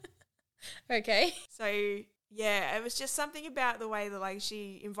 Okay. So, yeah, it was just something about the way that, like,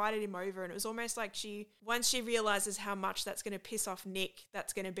 she invited him over, and it was almost like once she realises how much that's going to piss off Nick,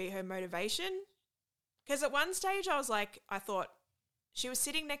 that's going to be her motivation. Because at one stage I thought she was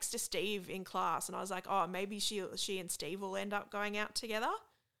sitting next to Steve in class, and I was like, oh, maybe she and Steve will end up going out together.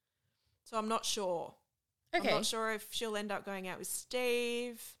 So I'm not sure. Okay. I'm not sure if she'll end up going out with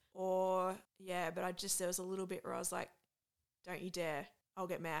Steve or, yeah, but there was a little bit where I was like, don't you dare. I'll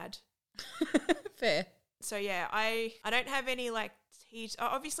get mad. Fair. So, yeah, I don't have any, like,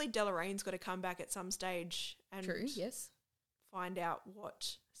 obviously Delorain's got to come back at some stage and True, yes. find out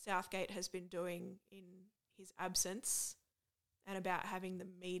what Southgate has been doing in his absence and about having the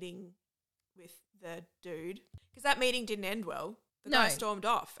meeting with the dude. Because that meeting didn't end well. The guy stormed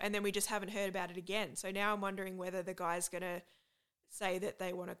off, and then we just haven't heard about it again. So now I'm wondering whether the guy's going to say that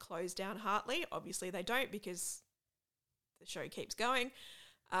they want to close down Hartley. Obviously they don't, because the show keeps going.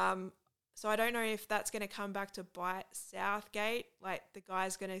 So I don't know if that's going to come back to bite Southgate. Like, the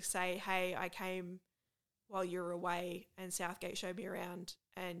guy's going to say, hey, I came while you were away and Southgate showed me around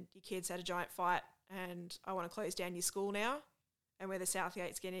and your kids had a giant fight and I want to close down your school now. And whether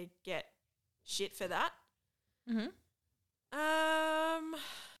Southgate's going to get shit for that. Mm-hmm.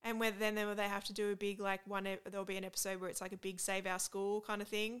 And whether then they have to do a big, like, there'll be an episode where it's like a big save our school kind of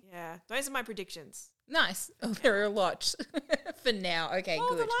thing. Yeah, those are my predictions. Nice. Oh, there are a lot for now. Okay,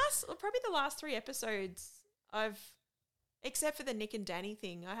 good. Probably the last 3 episodes except for the Nick and Danny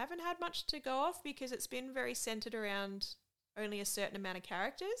thing, I haven't had much to go off because it's been very centered around only a certain amount of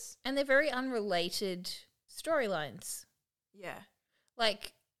characters. And they're very unrelated storylines. Yeah.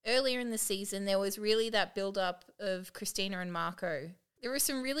 Like, earlier in the season, there was really that build-up of Christina and Marco. There were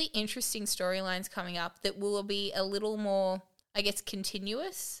some really interesting storylines coming up that will be a little more, I guess,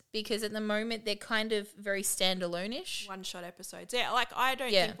 continuous, because at the moment they're kind of very standalone-ish. One-shot episodes. Yeah, like, I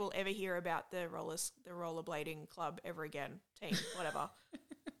don't think we'll ever hear about the rollerblading club ever again. Team, whatever.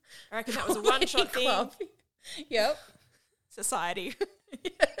 I reckon that was a one-shot thing. Yep. Society.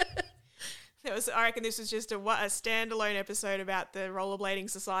 I reckon this was just a standalone episode about the rollerblading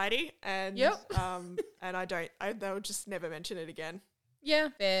society, and and they'll just never mention it again. Yeah,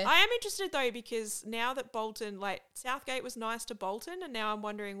 fair. I am interested though, because now that Bolton, like Southgate was nice to Bolton, and now I'm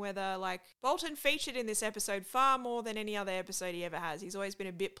wondering whether like Bolton featured in this episode far more than any other episode he ever has. He's always been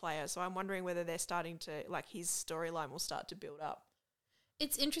a bit player, so I'm wondering whether they're starting to, like, his storyline will start to build up.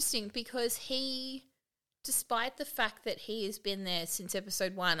 It's interesting because he, despite the fact that he has been there since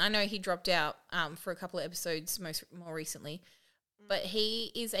episode 1, I know he dropped out for a couple of episodes more recently, but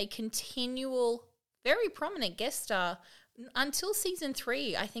he is a continual, very prominent guest star until season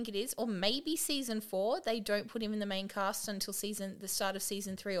 3, I think it is, or maybe season 4. They don't put him in the main cast until the start of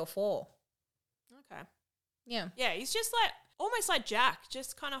season 3 or 4. Okay. Yeah. Yeah, he's just like almost like Jack,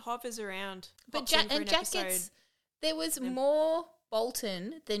 just kind of hovers around. But Jack gets, there was more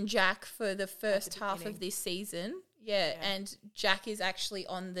Bolton than Jack for the first half of this season. Yeah, and Jack is actually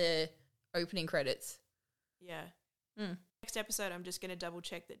on the opening credits. Yeah. Next episode, I'm just going to double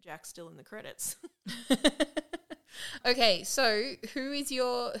check that Jack's still in the credits. Okay, so who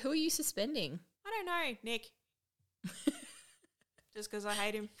are you suspending? I don't know, Nick. Just because I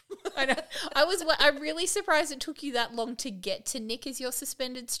hate him. I know. I'm really surprised it took you that long to get to Nick as your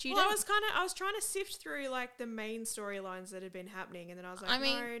suspended student. Well, I was trying to sift through like the main storylines that had been happening, and then I was like,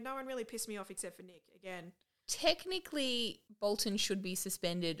 no one really pissed me off except for Nick again. Technically, Bolton should be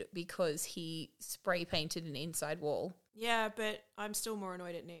suspended because he spray painted an inside wall. Yeah, but I'm still more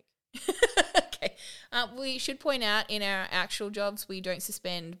annoyed at Nick. Okay. We should point out in our actual jobs, we don't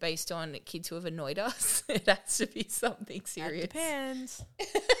suspend based on kids who have annoyed us. It has to be something serious. It depends.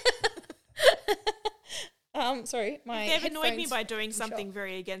 Sorry, my they've annoyed me by doing something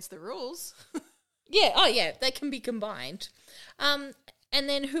very against the rules. Yeah. Oh, yeah. They can be combined. And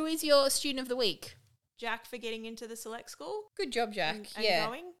then who is your student of the week? Jack for getting into the select school. Good job, Jack. And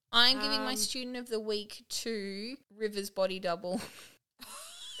going. I'm giving my student of the week to River's body double.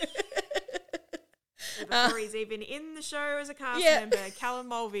 Before he's even in the show as a cast member, Callum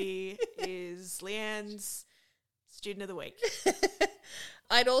Mulvey is Leanne's student of the week.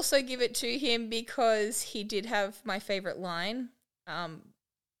 I'd also give it to him because he did have my favourite line.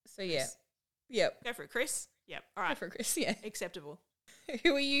 So yeah. Chris. Yep. Go for it, Chris. Yep. All right. Go for it, Chris, yeah. Acceptable.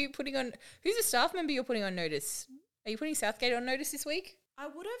 Who are you putting on? Who's a staff member you're putting on notice? Are you putting Southgate on notice this week? I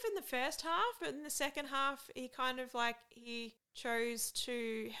would have in the first half, but in the second half, he kind of like he chose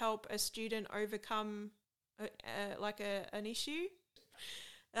to help a student overcome an issue.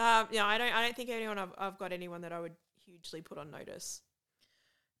 I don't think anyone I've got anyone that I would hugely put on notice.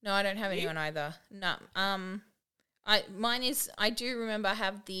 No, I don't have anyone either. No. Mine is, I do remember I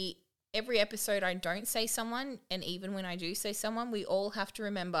have every episode I don't say someone, and even when I do say someone, we all have to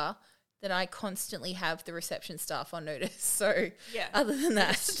remember that I constantly have the reception staff on notice. So other than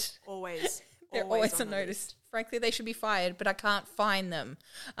that, always they're always on notice. Frankly, they should be fired, but I can't find them.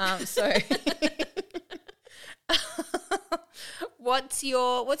 So what's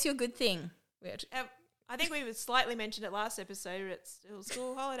your good thing? I think we slightly mentioned it last episode, but it's still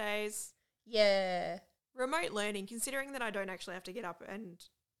school holidays. Yeah. Remote learning, considering that I don't actually have to get up and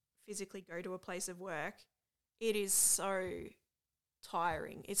physically go to a place of work, it is so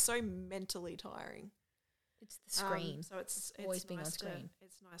tiring. It's so mentally tiring. It's the screen. So it's always being nice on screen.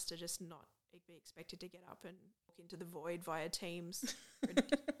 It's nice to just not be expected to get up and walk into the void via Teams.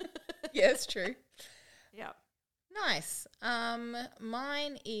 Yeah, it's true. Yeah. Nice.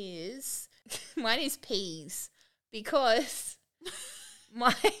 Mine is peas, because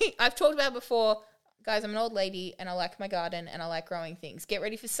I've talked about it before, guys, I'm an old lady and I like my garden and I like growing things. Get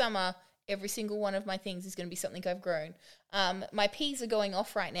ready for summer. Every single one of my things is going to be something I've grown. My peas are going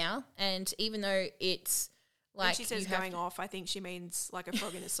off right now, and even though it's like, when she says going off, I think she means like a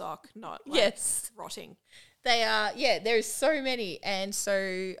frog in a sock, not like rotting. They are, there's so many, and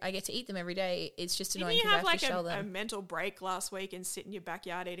so I get to eat them every day. It's just annoying because I have to shell them. A mental break last week and sit in your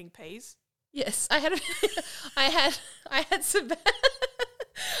backyard eating peas? Yes, I had some.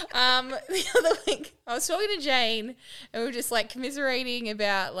 The other week, I was talking to Jane, and we were just like commiserating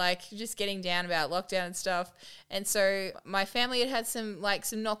about like just getting down about lockdown and stuff. And so my family had some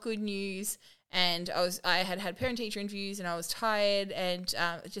not good news, and I had parent teacher interviews, and I was tired, and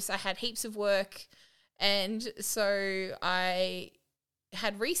I had heaps of work. And so I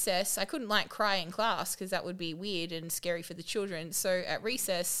had recess. I couldn't cry in class because that would be weird and scary for the children. So at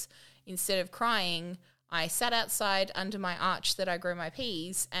recess, instead of crying, I sat outside under my arch that I grow my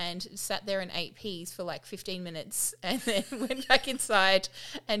peas and sat there and ate peas for 15 minutes, and then went back inside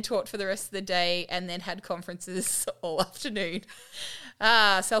and taught for the rest of the day, and then had conferences all afternoon.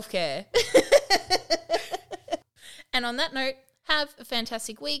 Self-care. And on that note, have a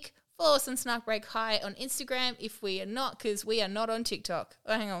fantastic week. Follow us on Snark Break High on Instagram if we are not, because we are not on TikTok.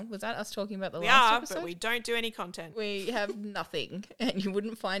 Oh, hang on. Was that us talking about the last episode? But we don't do any content. We have nothing, and you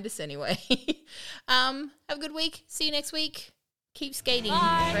wouldn't find us anyway. Have a good week. See you next week. Keep skating,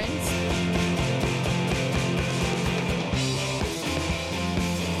 friends.